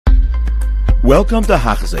Welcome to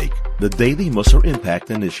Hachzik, the Daily Musar Impact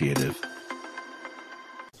Initiative.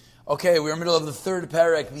 Okay, we're in the middle of the third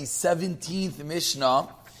parak, the 17th Mishnah,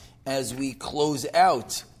 as we close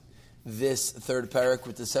out this third parak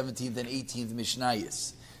with the 17th and 18th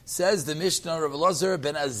Mishnayos. Says the Mishnah, Rav Elazar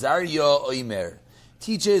ben Azariah Oimer.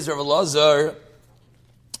 Teaches Rav Elazar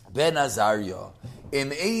ben Azariah,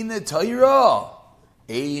 Im ein Torah,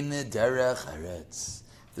 ein derech eretz.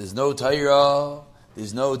 There's no Torah,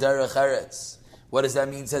 there's no derech eretz. What does that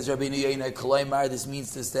mean? Says Rabbeinu Yoina Kolaimar. This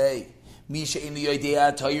means to say, Misha ein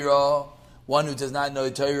yodeah Torah, one who does not know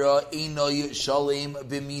Torah, eino shalem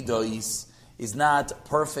b'midos, is not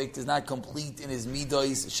perfect, is not complete in his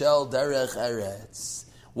midos shel derech eretz.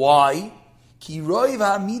 Why? Ki roiv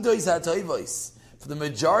ha-midos ha-toivos. For the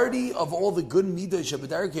majority of all the good midos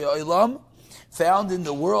shebederkei olam found in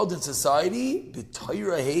the world and society,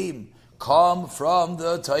 b'toiraheim, come from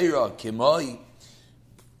the Torah. Kimoi.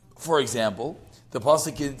 For example, the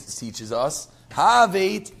pasuk teaches us,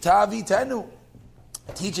 Havet tavitenu.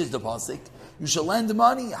 Teaches the pasuk, you shall lend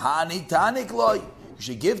money. Hanik tanik loy. You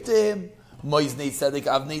should give to him. Moiznei tzedek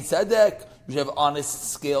avnei tzedek. You should have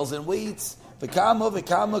honest scales and weights. V'kama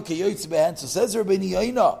kiyotz behen. So says Rabbeinu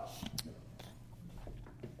Yoina,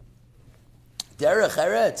 derech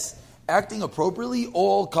eretz, acting appropriately,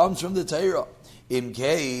 all comes from the Torah.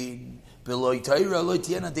 Imkein beloy Torah lo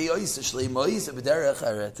tiena deois shleimois b'derech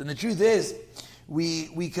eretz. And the truth is,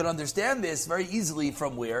 we can understand this very easily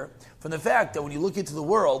from where? From the fact that when you look into the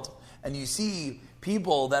world and you see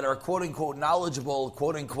people that are quote unquote knowledgeable,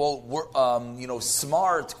 quote unquote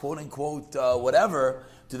smart, quote unquote whatever,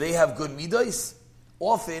 do they have good midos?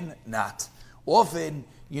 Often not. Often,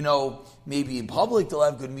 maybe in public they'll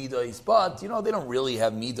have good midos, but they don't really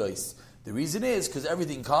have midos. The reason is because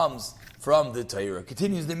everything comes from the Torah.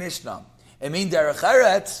 Continues the Mishnah. It means derech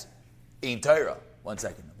eretz ain't Torah. 1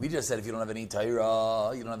 second. We just said if you don't have any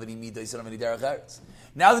Torah, you don't have any midos, you don't have any derech eretz.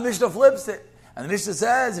 Now the Mishnah flips it, and the Mishnah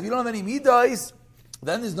says if you don't have any midos,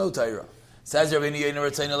 then there's no Torah. Says Rabbeinu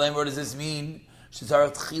Yoina, what does this mean?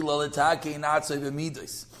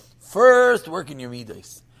 First, work in your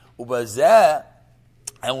midos.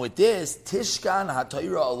 And with this, Tishkan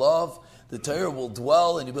ha-Torah alav, the Torah will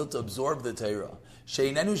dwell and you'll be able to absorb the Torah.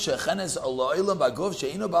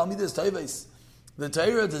 The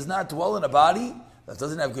Torah does not dwell in a body that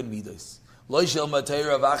doesn't have good midos.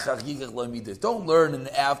 Don't learn and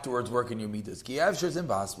afterwards work in your midos. It's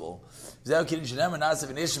impossible.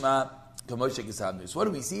 What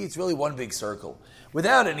do we see? It's really one big circle.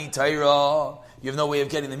 Without any Torah, you have no way of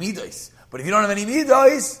getting the midos. But if you don't have any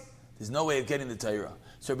midos, there's no way of getting the Torah.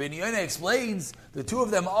 So Rabbeinu Yoina explains the two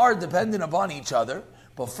of them are dependent upon each other.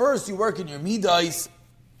 But first you work in your midos,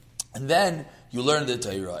 and then you learn the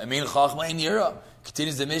Torah. I mean, chachma ein yira.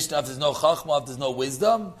 Continues the Mishnah, if there's no chachma, if there's no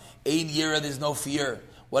wisdom, ein yira, there's no fear.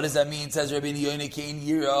 What does that mean? It says Rabbeinu Yoina, kein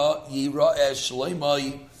yira es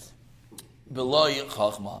shleimai beloy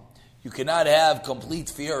chachma. You cannot have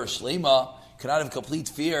complete fear or shleima. You cannot have complete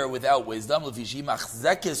fear without wisdom.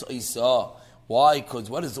 Why? Because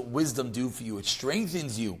what does wisdom do for you? It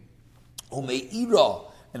strengthens you.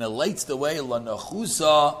 And it lights the way, so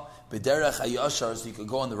you can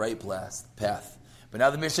go on the right path. But now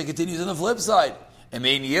the Mishnah continues on the flip side. You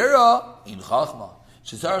have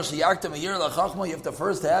to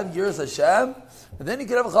first have Yiras Hashem, and then you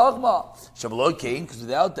can have Chachma. Because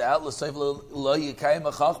without that,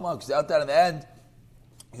 in the end,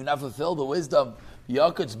 you can not fulfill the wisdom,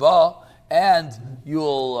 and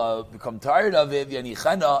you'll become tired of it, and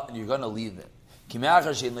you're going to leave it. If you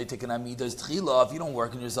don't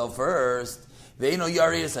work on yourself first, and you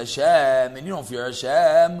don't fear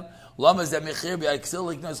Hashem,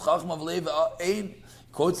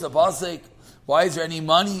 quotes the pasuk, why is there any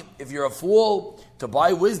money if you're a fool to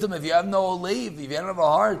buy wisdom if you have no leave, if you don't have a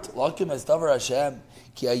heart? The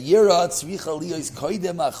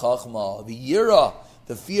yira,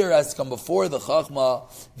 the fear has to come before the chachma,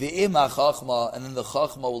 and then the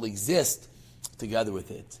chachma will exist together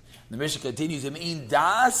with it. The Mishnah continues, in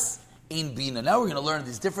das, in bina. Now we're going to learn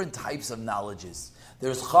these different types of knowledges.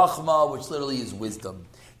 There's chachma, which literally is wisdom.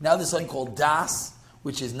 Now there's something called das,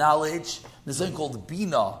 which is knowledge. There's something called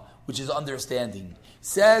bina, which is understanding.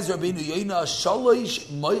 Says Rabbeinu Yoina, shalosh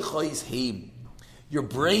moichos heim. Your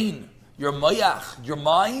brain, your mayach, your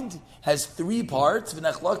mind has three parts.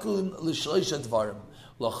 V'nechlakun l'shloisha dvarim.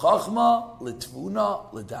 L'chachma,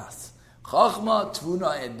 l'tvuna, l'das. Chachma,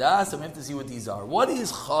 tvuna, and das. And we have to see what these are. What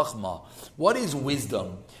is chachma? What is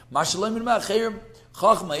wisdom?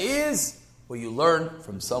 Chachma is what you learn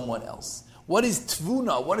from someone else. What is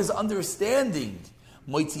tvuna? What is understanding?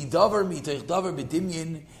 Moitzi davar miteich davar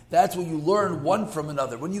b'dimyin. That's when you learn one from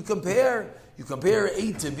another. When you compare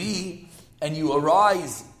A to B, and you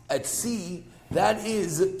arise at C. That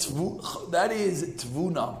is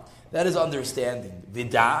tvuna. That is understanding.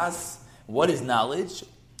 Vidas. What is knowledge?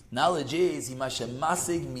 Knowledge is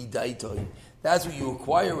himashemasig midaitoi. That's what you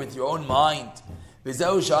acquire with your own mind.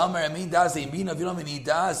 V'zeu shamer amin das eimina. If you don't have any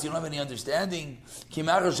das, you don't have any understanding. If you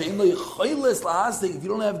don't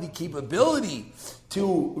have the capability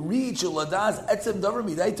to reach ladas etzem davar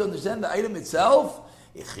midai to understand the item itself,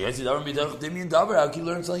 how can you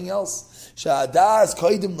learn something else?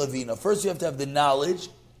 First you have to have the knowledge,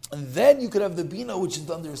 and then you could have the bina, which is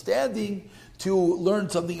the understanding, to learn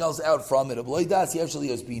something else out from it. And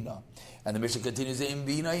the Mishnah continues, and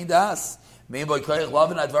if you don't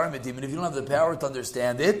have the power to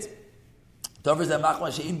understand it, you don't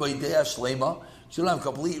have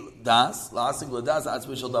complete das, and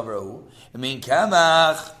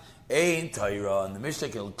the Mishnah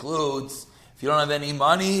concludes, if you don't have any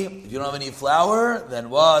money, if you don't have any flour,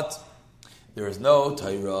 then what? There is no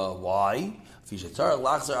Torah. Why? You're going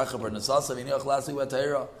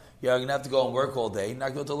to have to go and work all day, you're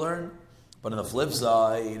not going to learn. But on the flip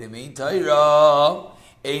side, it means Torah.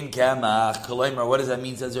 Ein kamach. What does that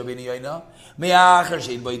mean, says Rabbeinu Yoina?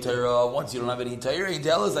 Once you don't have any Torah,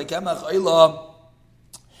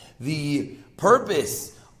 the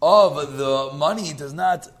purpose of the money does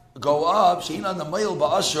not go up.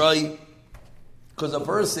 Because a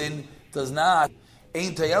person does not.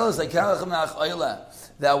 That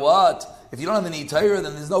what? If you don't have any Torah,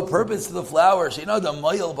 then there's no purpose to the flour.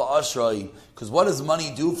 Because what does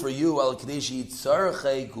money do for you? As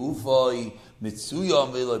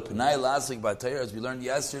we learned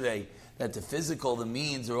yesterday, that the physical, the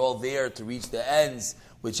means are all there to reach the ends,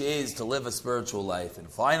 which is to live a spiritual life. And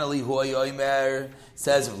finally,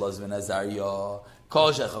 says of Lazman Azariah, if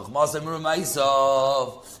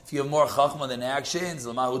you have more chachma than actions,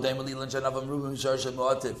 you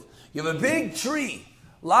have a big tree,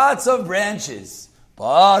 lots of branches,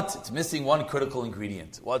 but it's missing one critical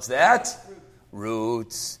ingredient. What's that?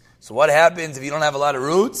 Roots. So what happens if you don't have a lot of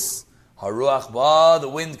roots? Haruach ba, the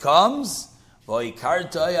wind comes, and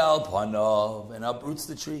uproots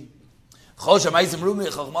the tree. But if you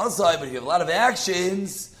have a lot of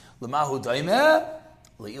actions, you don't have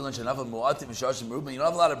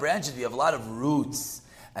a lot of branches, you have a lot of roots.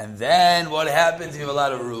 And then what happens if you have a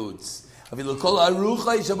lot of roots? All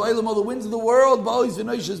the winds of the world,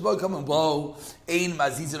 come and blow.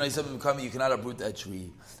 You cannot uproot that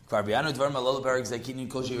tree. You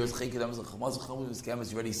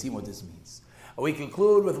already seen what this means. We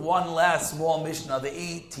conclude with one last small Mishnah, the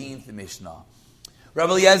 18th Mishnah.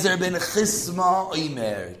 Rabbi Eliezer ben Chisma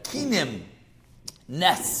Omer, Kinim,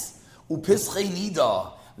 Nes, Upischei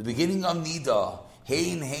Nida, the beginning of Nida,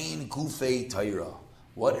 Hein Kufei Taira.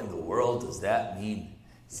 What in the world does that mean?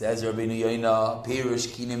 Says Rabbeinu Yoina, Perish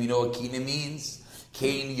Kinim, you know what Kinim means?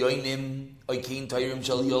 Kain Yoinim, or Kain Tairim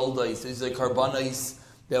Shal Yoldais. These are karbanos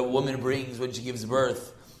that a woman brings when she gives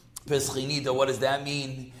birth. Pischei Nida, what does that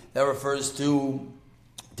mean? That refers to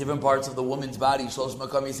different parts of the woman's body. 3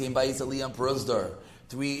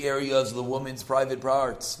 areas of the woman's private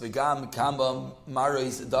parts. V'gam, kamba,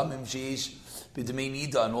 maris, damim, sheish, b'demei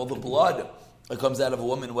nida, and all the blood that comes out of a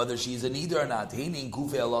woman, whether she's a nida or not. Heinin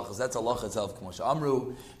kufei halachas, that's halach itself.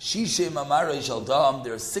 Amru, shishem amaray shal dam,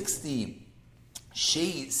 there are 6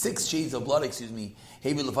 shades of blood, Hevi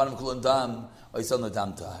lefanim kulan dam, oisan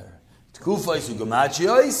ladam tahir. Tkufais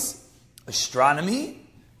u'gamachios, astronomy,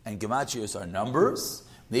 and gemachios are numbers.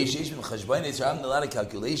 There's a lot of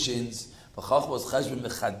calculations. As Adam,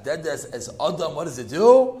 what does it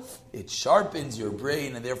do? It sharpens your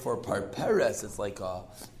brain, and therefore parperes, it's like a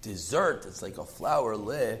dessert, it's like a flour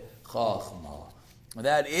le chachma.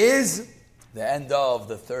 That is the end of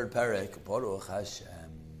the 3rd perek. Baruch Hashem.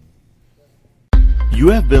 You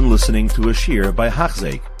have been listening to a shir by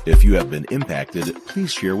Hachzeik. If you have been impacted,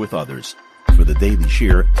 please share with others. For the daily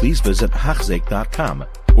shir, please visit Hachzeik.com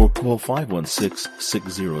or call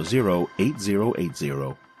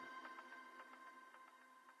 516-600-8080.